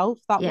for yourself.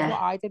 That was yeah.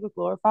 what I did with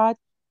Glorified.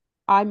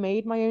 I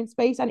made my own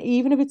space, and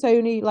even if it's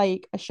only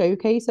like a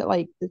showcase at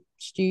like the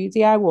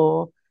studio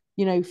or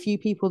few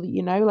people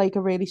that like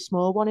a really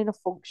small one in a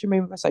function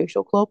room of a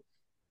social club,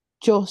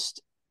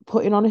 just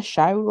putting on a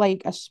show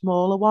like a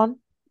smaller one.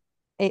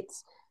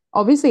 It's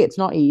obviously it's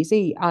not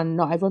easy, and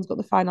not everyone's got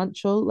the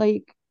financial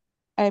like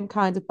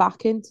kind of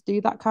backing to do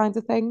that kind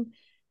of thing.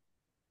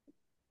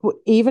 But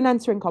even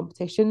entering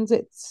competitions,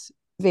 it's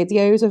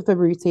videos of the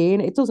routine.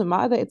 It doesn't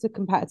matter that it's a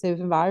competitive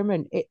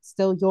environment. It's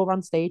still you're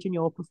on stage and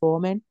you're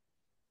performing,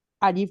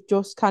 and you've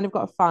just kind of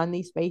got to find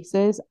these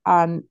spaces.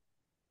 And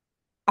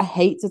I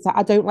hate to,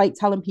 I don't like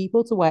telling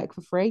people to work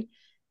for free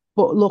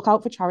But look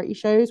out for charity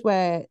shows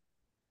where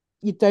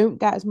you don't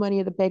get as many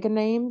of the bigger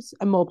names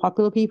and more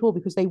popular people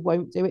because they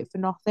won't do it for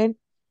nothing,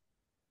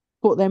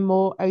 but they're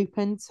more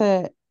open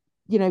to,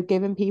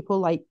 giving people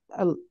like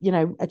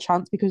a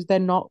chance because they're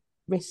not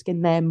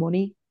risking their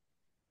money.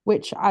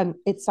 Which, and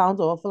it sounds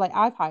awful. Like,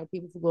 I've hired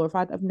people for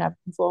Glorified. I've never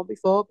performed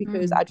before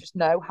because I just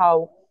know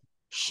how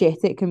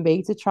shit it can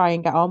be to try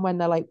and get on when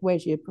they're like,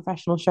 "Where's your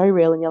professional show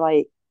reel?" And you're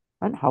like,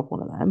 "I don't have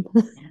one of them."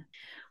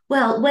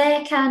 Well,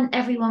 where can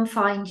everyone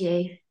find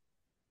you?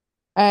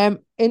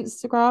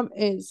 Instagram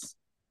is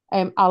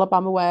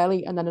Alabama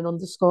Whirly and then an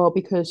underscore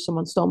because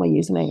someone stole my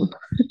username.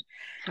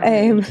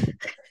 Um,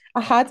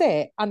 I had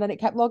it and then it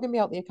kept logging me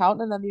out the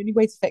account, and then the only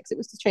way to fix it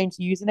was to change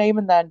the username,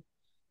 and then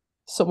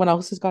someone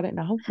else has got it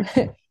now.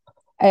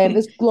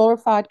 There's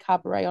Glorified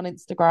Cabaret on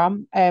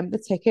Instagram. The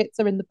tickets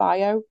are in the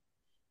bio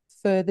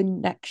for the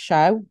next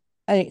show,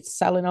 and it's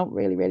selling out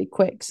really, really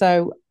quick.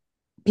 So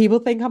people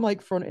think I'm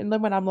like fronting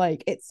them when I'm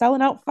like, it's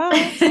selling out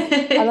fast.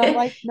 And I'm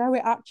like, no,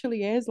 it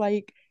actually is.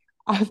 Like,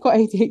 I've got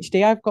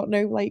ADHD. I've got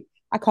no, like,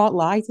 I can't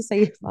lie to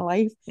save my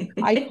life.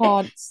 I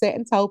can't sit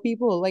and tell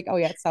people, like, oh,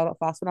 yeah, it's selling out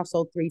fast when I've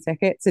sold 3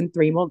 tickets in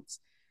 3 months.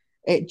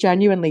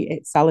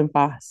 It's selling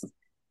fast.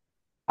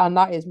 And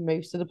that is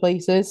most of the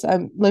places.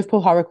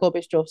 Liverpool Horror Club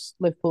is just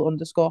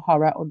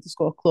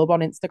Liverpool_horror_club on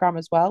Instagram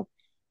as well.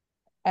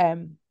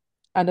 Um,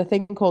 and I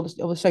think all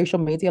the social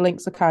media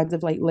links are kind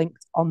of like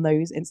linked on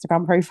those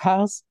Instagram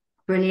profiles.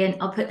 Brilliant.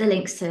 I'll put the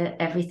links to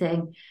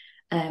everything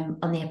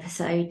on the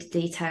episode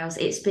details.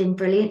 It's been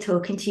brilliant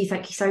talking to you.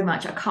 Thank you so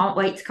much. I can't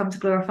wait to come to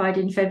Glorified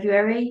in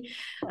February.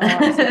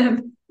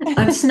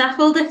 I've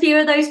snaffled a few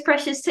of those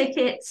precious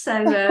tickets,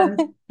 so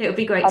it'll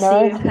be great to see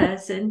you in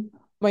person.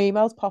 My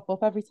emails pop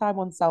up every time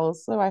one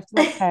sells, so I have to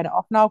like turn it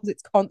off now because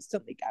it's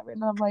constantly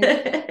going. And I'm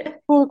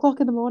like, 4 o'clock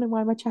in the morning,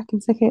 why am I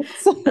checking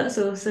tickets? That's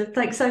awesome.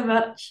 Thanks so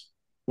much.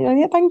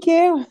 Yeah, thank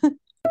you.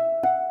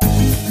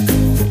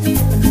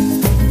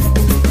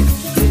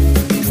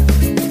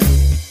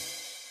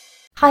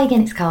 Hi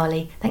again, it's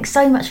Carly. Thanks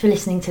so much for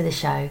listening to the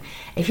show.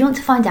 If you want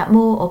to find out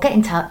more or get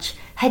in touch,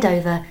 head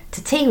over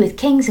to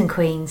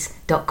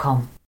teawithkingsandqueens.com.